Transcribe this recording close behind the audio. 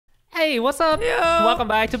Hey, what's up? Yo! Welcome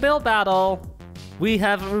back to Build Battle. We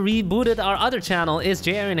have rebooted our other channel, It's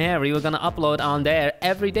Jerry and Harry. We're gonna upload on there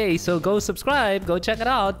every day, so go subscribe, go check it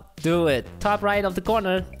out. Do it. Top right of the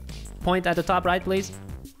corner. Point at the top right, please.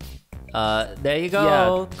 There you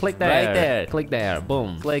go. Yeah, click there. Right there. Click there,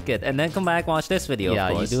 boom. Click it, and then come back, watch this video, Yeah,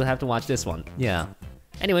 of you course. do have to watch this one. Yeah.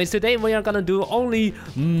 Anyways, today we are gonna do only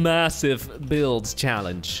massive builds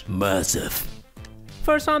challenge. Massive.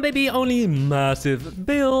 First one, baby, only massive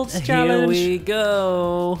builds challenge. Here we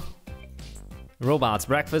go. Robots,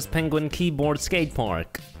 breakfast, penguin, keyboard, skate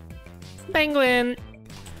park. Penguin!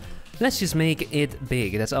 Let's just make it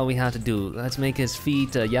big, that's all we have to do. Let's make his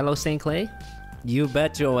feet yellow stained clay. You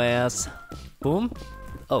bet your ass. Boom.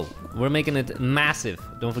 Oh, we're making it massive,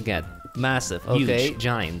 don't forget. Massive. Huge, Okay.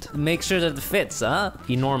 giant, Make sure that it fits, huh?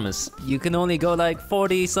 enormous. You can only go like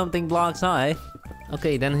 40 something blocks high.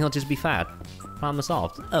 Okay, then he'll just be fat. Problem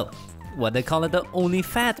solved. Oh. What they call it, the only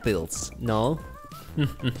fat builds. No,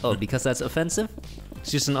 Oh, because that's offensive? it's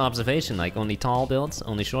just an observation, like only tall builds,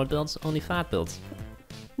 only short builds, only fat builds.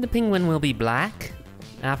 The penguin will be black,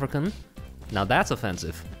 African. Now that's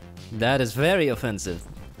offensive. That is very offensive.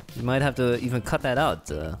 You might have to even cut that out.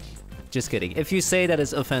 Just kidding. If you say that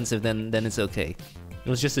it's offensive, then it's okay. It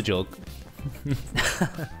was just a joke.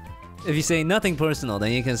 If you say nothing personal,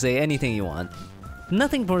 then you can say anything you want.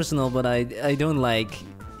 Nothing personal, but I don't like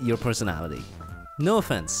your personality. No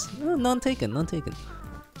offense. None taken, none taken.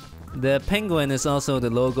 The penguin is also the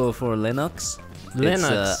logo for Linux.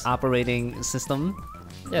 Linux. It's operating system.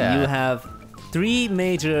 Yeah. You have 3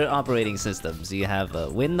 major operating systems. You have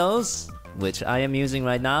Windows, which I am using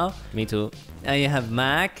right now. Me too. And you have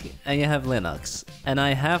Mac, and you have Linux. And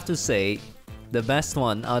I have to say, the best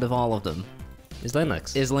one out of all of them It's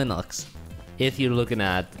Linux. is Linux. If you're looking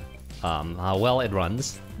at how well it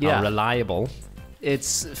runs, Yeah. how reliable.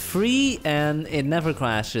 It's free and it never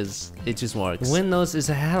crashes. It just works. Windows is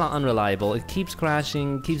hella unreliable. It keeps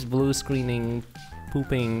crashing, keeps blue screening,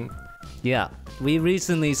 pooping. Yeah, we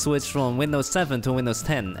recently switched from Windows 7 to Windows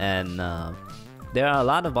 10, and there are a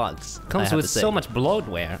lot of bugs. I Comes have with to say. so much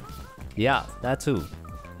bloatware. Yeah, that too.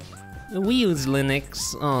 We use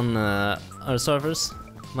Linux on our servers,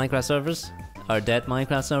 Minecraft servers. Our dead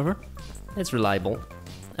Minecraft server. It's reliable.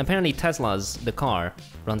 Apparently Tesla's, the car,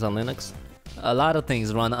 runs on Linux. A lot of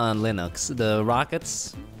things run on Linux. The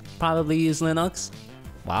rockets probably use Linux.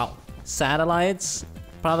 Wow. Satellites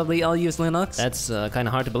probably all use Linux. That's kind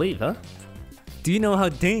of hard to believe, huh? Do you know how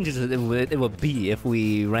dangerous it would be if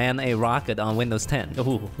we ran a rocket on Windows 10?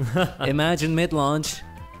 Ooh. Imagine mid-launch,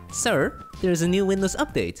 sir, there's a new Windows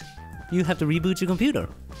update. You have to reboot your computer.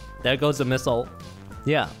 There goes the missile.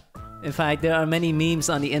 Yeah. In fact, there are many memes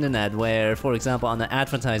on the internet where, for example, on the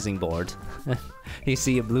advertising board, you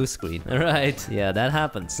see a blue screen. Right. Yeah, that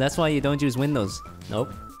happens. That's why you don't use Windows.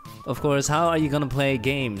 Nope. Of course, how are you gonna play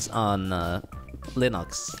games on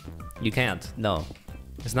Linux? You can't. No.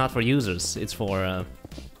 It's not for users, it's for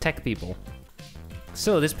tech people.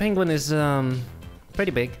 So this penguin is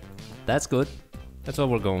pretty big. That's good. That's what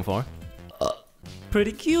we're going for.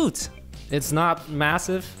 Pretty cute. It's not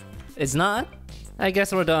massive. It's not? I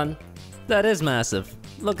guess we're done. That is massive.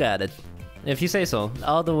 Look at it. If you say so.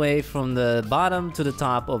 All the way from the bottom to the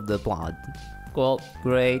top of the plot. Cool.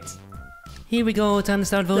 Great. Here we go, time to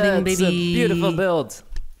start voting, That's baby. a beautiful build.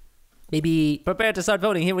 Baby. Prepare to start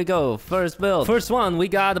voting. Here we go. First build. First one, we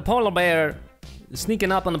got the polar bear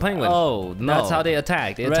sneaking up on the penguin. Oh, no. That's how they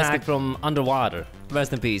attack. They Rest attack in- from underwater.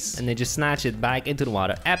 Rest in peace. And they just snatch it back into the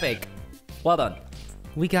water. Epic. Well done.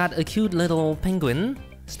 We got a cute little penguin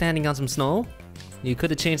standing on some snow. You could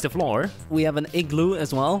have changed the floor. We have an igloo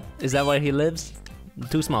as well. Is that where he lives?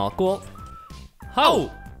 Too small. Cool.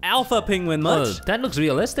 Oh! Alpha penguin much? That looks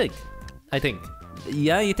realistic, I think.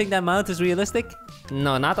 Yeah, you think that mount is realistic?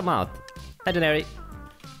 No, not the mouth. Legendary.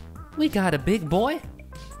 We got a big boy.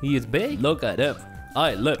 He is big. Look at him.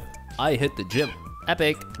 I lift. I hit the gym.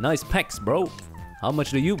 Epic. Nice pecs, bro. How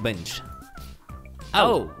much do you bench?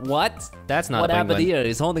 Oh, what? That's not What a happened penguin. here?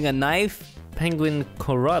 He's holding a knife? Penguin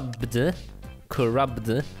corrupt. Corrupt.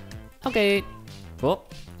 Okay. Oh,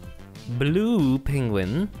 Blue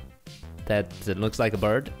penguin. That looks like a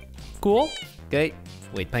bird. Cool. okay.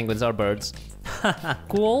 Wait, penguins are birds.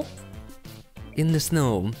 Cool. In the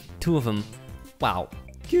snow. 2 of them. Wow.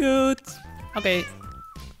 Cute. Okay.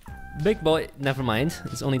 Big boy. Never mind.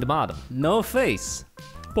 It's only the bottom. No face.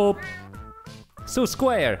 Boop. So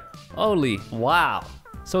square. Holy. Wow.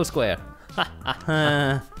 So square.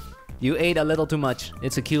 You ate a little too much.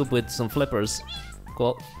 It's a cube with some flippers.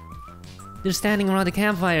 Cool. They're standing around the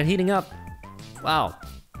campfire heating up. Wow.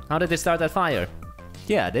 How did they start that fire?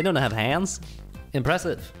 Yeah, they don't have hands.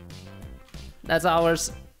 Impressive. That's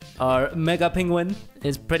ours. Our Mega Penguin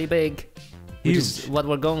is pretty big. Which is what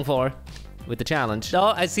we're going for with the challenge.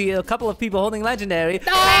 Oh, I see a couple of people holding legendary.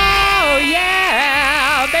 Oh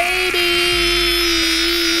yeah, baby!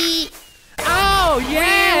 Oh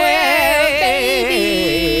yeah,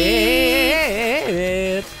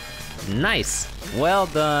 baby! Nice. Well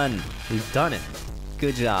done. We've done it.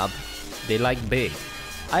 Good job. They like big.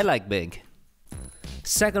 I like big.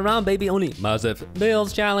 Second round, baby, only massive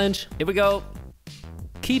builds challenge. Here we go.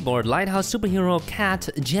 Keyboard, lighthouse, superhero, cat,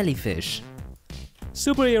 jellyfish.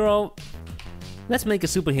 Superhero. Let's make a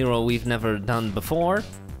superhero we've never done before.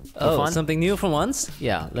 Oh, fun. something new for once?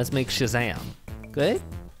 Yeah, let's make Shazam. Good.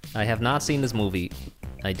 I have not seen this movie.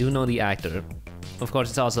 I do know the actor. Of course,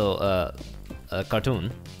 it's also a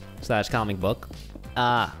cartoon / comic book.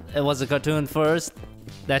 Ah, it was a cartoon first.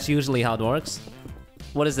 That's usually how it works.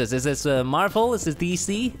 What is this? Is this Marvel? Is this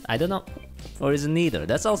DC? I don't know. Or is it neither?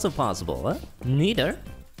 That's also possible, huh? Neither.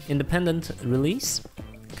 Independent release?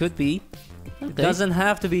 Could be. It Okay. doesn't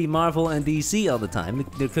have to be Marvel and DC all the time.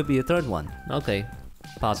 There could be a third one. Okay,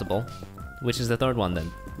 possible. Which is the third one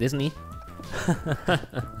then? Disney?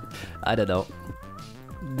 I don't know.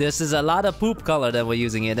 This is a lot of poop color that we're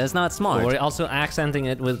using here. That's not smart. We're also accenting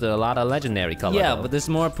it with a lot of legendary color. Yeah, though. but there's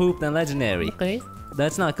more poop than legendary. Okay.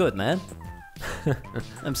 That's not good, man.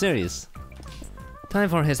 I'm serious. Time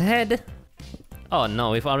for his head. Oh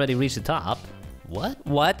no, we've already reached the top. What?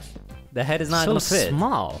 What? The head is not So gonna fit.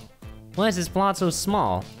 small. Why is this plot so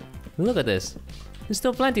small? Look at this. There's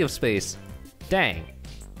still plenty of space. Dang.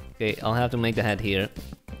 Okay, I'll have to make the head here.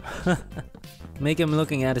 Make him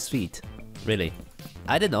looking at his feet. Really.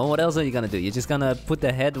 I don't know. What else are you gonna do? You're just gonna put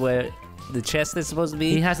the head where the chest is supposed to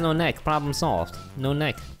be? He has no neck. Problem solved. No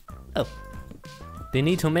neck. Oh. They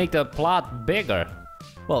need to make the plot bigger.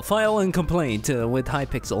 Well, file and complaint with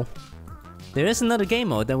Hypixel. There is another game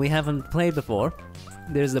mode that we haven't played before.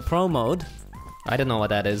 There's the pro mode. I don't know what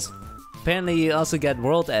that is. Apparently you also get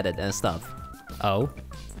world edit and stuff. Oh.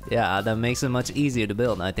 Yeah, that makes it much easier to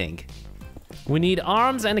build, I think. We need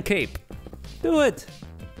arms and a cape. Do it!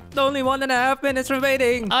 Only 1.5 minutes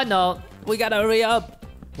remaining! Oh no. We gotta hurry up!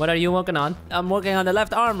 What are you working on? I'm working on the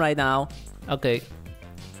left arm right now. Okay.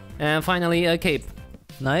 And finally, a cape.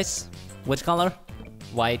 Nice. Which color?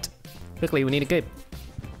 White. Quickly, we need a cape.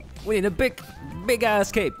 We need a big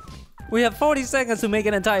ass cape. We have 40 seconds to make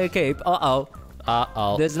an entire cape. Uh-oh.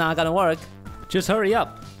 Uh-oh. This is not gonna work. Just hurry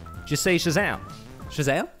up. Just say Shazam.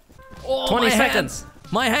 Shazam? Oh, 20 my seconds. Hand.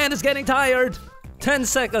 My hand is getting tired. 10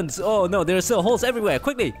 seconds. Oh no, there are still holes everywhere.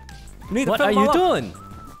 Quickly. We need to What fill are them all you up. doing?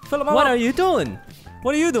 Fill them all What up. are you doing?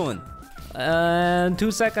 What are you doing?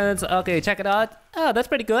 2 seconds. Okay, check it out. Oh, that's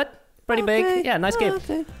pretty good. Pretty Okay. big. Yeah, nice cape.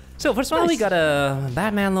 Okay. So first one, we Nice. got a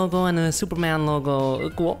Batman logo and a Superman logo.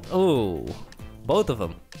 Cool. Oh, both of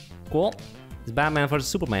them. Cool. It's Batman versus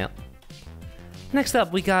Superman. Next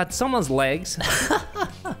up, we got someone's legs.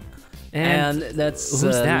 And that's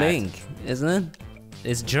who's that? Link, isn't it?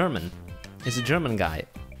 It's German. It's a German guy.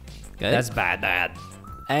 Okay. That's bad.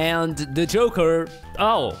 And the Joker.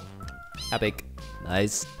 Oh, epic.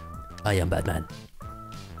 Nice. I am Batman.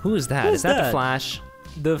 Who is that? Who's Is that the that? Flash?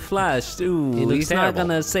 The Flash. Ooh, He looks he's not terrible.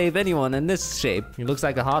 gonna save anyone in this shape. He looks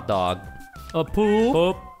like a hot dog. A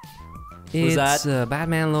poop. Who's It's that? a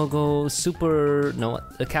Batman logo,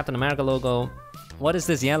 a Captain America logo. What is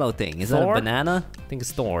this yellow thing? Is that Thor? a banana? I think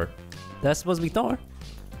it's Thor. That's supposed to be Thor.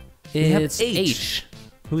 have It's H. H.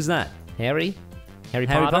 Who's that? Harry? Harry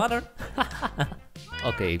Harry Potter? Potter?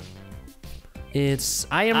 Okay. It's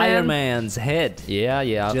Iron Man. Iron Man's head.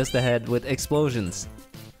 Yeah. Just the head with explosions.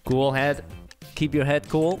 Cool head. Keep your head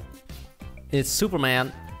cool. It's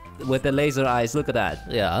Superman. With the laser eyes, look at that.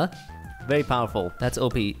 Yeah. Very powerful. That's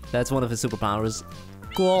OP. That's one of his superpowers.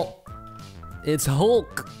 Cool. It's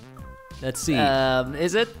Hulk. Let's see.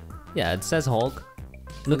 Is it? Yeah, it says Hulk.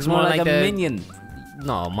 Looks more like a minion.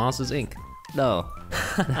 No, Monsters Inc. No.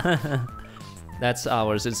 That's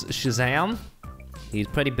ours. It's Shazam. He's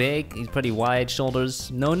pretty big. He's pretty wide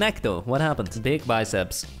shoulders. No neck though. What happened? Big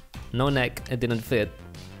biceps. No neck. It didn't fit.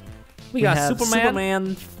 We We got have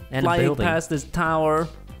Superman. and a flying building. past this tower.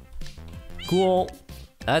 Cool.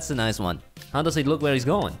 That's a nice one. How does he look where he's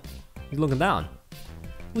going? He's looking down.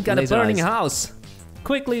 We got Laser a burning eyes. house.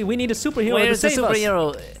 Quickly, we need a superhero Where's to the save us.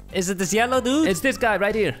 superhero? Is it this yellow dude? It's this guy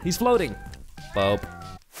right here. He's floating. Boop.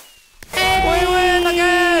 We win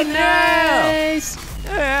again! Nice.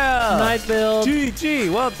 Yeah! Nice build.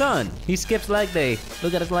 GG, well done. He skips leg day.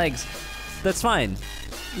 Look at his legs. That's fine.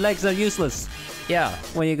 Legs are useless Yeah.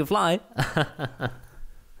 when you can fly.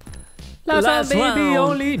 Last round, baby, round.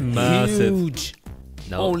 only massive. Huge.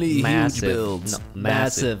 No, Only massive. huge builds. No,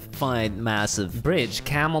 massive. Fine, massive. Bridge,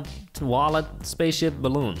 camel, wallet, spaceship,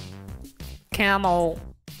 balloon. Camel.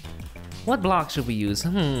 What block should we use?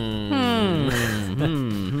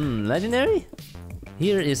 Legendary?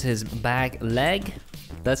 Here is his back leg.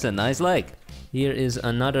 That's a nice leg. Here is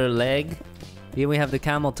another leg. Here we have the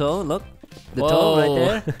camel toe. Look, the Whoa. toe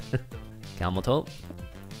right there. Camel toe.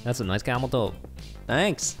 That's a nice camel toe.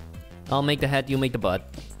 Thanks. I'll make the head, you make the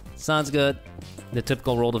butt. Sounds good. The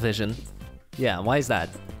typical role division. Yeah, why is that?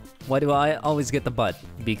 Why do I always get the butt?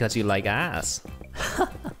 Because you like ass.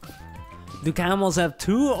 Do camels have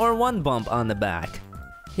 2 or 1 bump on the back?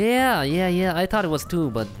 Yeah. I thought it was 2,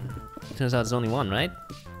 but turns out it's only 1, right?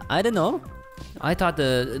 I don't know. I thought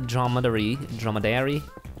the dromedary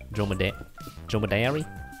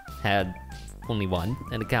had only 1,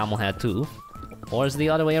 and the camel had 2. Or is it the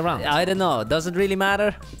other way around? I don't know. Does it really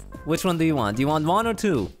matter? Which one do you want? Do you want 1 or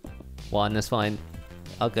 2? 1 is fine.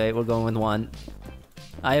 Okay, we're going with 1.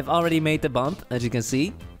 I have already made the bump, as you can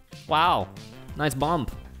see. Wow, nice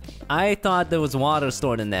bump. I thought there was water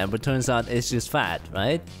stored in there, but turns out it's just fat,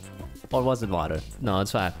 right? Or was it water? No,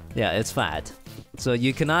 it's fat. Yeah, it's fat. So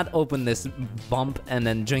you cannot open this bump and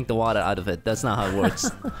then drink the water out of it. That's not how it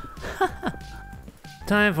works.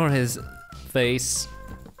 Time for his face.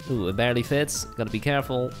 Ooh, it barely fits. Gotta be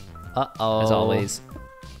careful. Uh-oh. As always.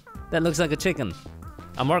 That looks like a chicken.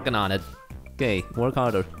 I'm working on it. Okay, work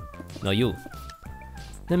harder. No, you.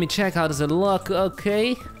 Let me check how does it look.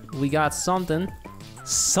 Okay, we got something.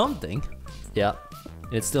 Something? Yeah,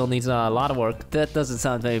 it still needs a lot of work. That doesn't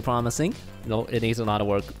sound very promising. No, it needs a lot of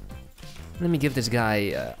work. Let me give this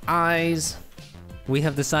guy eyes. We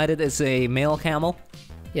have decided it's a male camel.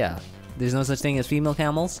 Yeah, There's no such thing as female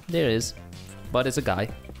camels. there is. But it's a guy.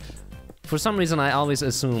 For some reason, I always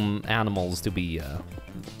assume animals to be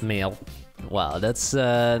male. Wow, that's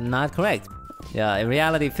not correct. Yeah, in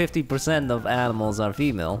reality, 50% of animals are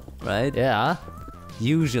female, right? Yeah,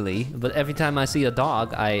 Usually. but every time I see a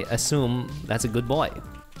dog, I assume that's a good boy.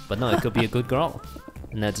 But no, it could be a good girl.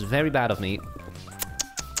 And that's very bad of me.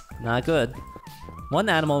 Not good. One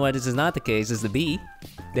animal where this is not the case is the bee.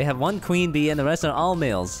 They have 1 queen bee and the rest are all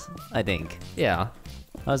males, I think. Yeah,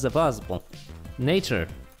 How's that possible? nature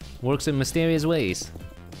works in mysterious ways.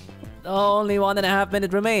 Only 1.5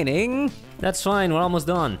 minutes remaining. That's fine, we're almost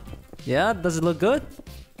done. Yeah, does it look good?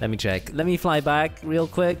 Let me check. Let me fly back real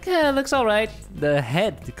quick. Yeah, it looks alright. The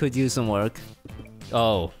head could use some work.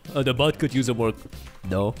 Oh, the butt could use a work.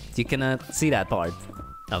 No, you cannot see that part.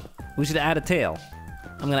 Oh, We should add a tail.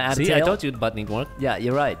 I'm gonna add a see, tail. I told you the butt need work. Yeah,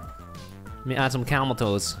 you're right. Let me add some camel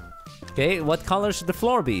toes. Okay, what color should the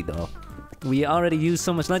floor be though? We already used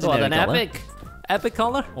so much Well, legendary then color. epic. Epic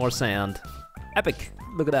color? Or sand. Epic.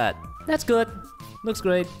 Look at that. That's good. Looks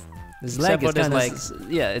great. This Except leg is for this kind leg.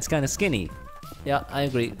 of yeah, it's kind of skinny. Yeah, I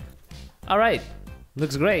agree. Alright.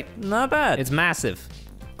 Looks great. Not bad. It's massive.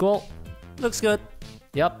 Cool. looks good.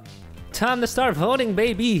 Yep. Time to start voting,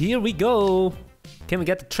 baby. Here we go. Can we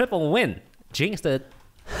get the triple win? Jinxed it.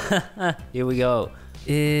 Here we go.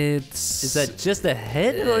 It's... Is that just a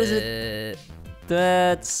head or is it?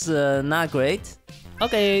 That's not great.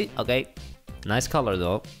 Okay. Okay. Nice color,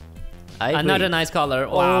 though. I agree. Another nice color.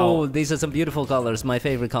 Oh, Wow. these are some beautiful colors. My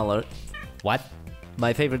favorite color. What?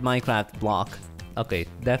 My favorite Minecraft block. Okay,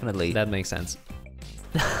 Definitely. that makes sense.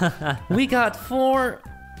 We got 4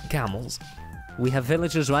 camels. We have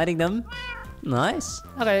villagers riding them. Nice.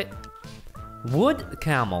 Okay. Wood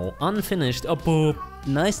camel, unfinished. Oh, boop.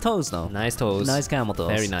 Nice toes though. Nice toes. Nice camel toes.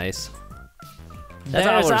 Very nice. That's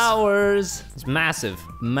There's ours. ours. It's massive.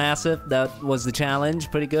 Massive. That was the challenge.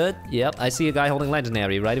 Pretty good. Yep, I see a guy holding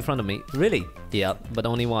legendary right in front of me. Really? Yep, but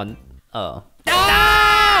only one. Oh. Oh!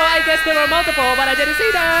 I guess there were multiple, but I didn't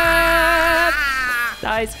see that.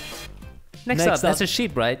 Nice. Next up, that's a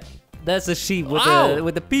sheep, right? That's a sheep with Wow.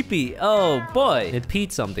 the pee-pee. Oh boy. It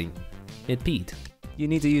peed something. It peed. You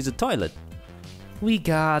need to use a toilet. We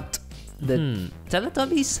got The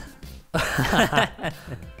Teletubbies? I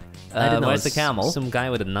don't know. Where's the camel? Some guy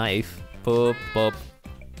with a knife. Boop, boop.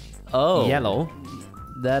 Oh. Yellow.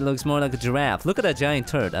 That looks more like a giraffe. Look at that giant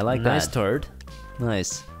turd. I like Nice that. turd.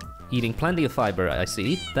 Nice. Eating plenty of fiber, I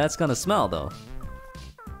see. That's gonna smell though.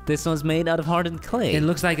 This one's made out of hardened clay. It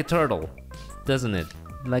looks like a turtle, doesn't it?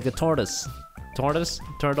 Like a tortoise. Tortoise,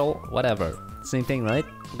 turtle, whatever. Same thing, right?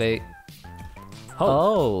 They...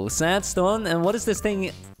 Oh, sandstone. And what is this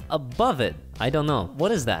thing above it? I don't know.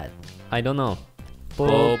 What is that? I don't know.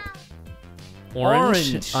 Boop.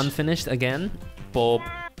 Orange. Unfinished again. Boop.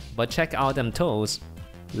 But check out them toes.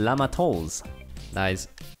 Llama toes. Nice.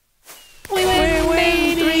 We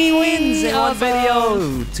win 3 3 wins in one Awesome.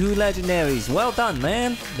 video. 2 legendaries. Well done,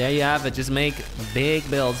 man. There you have it. Just make big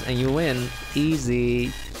builds and you win. Easy.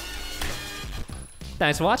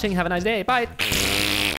 Thanks for watching. Have a nice day. Bye.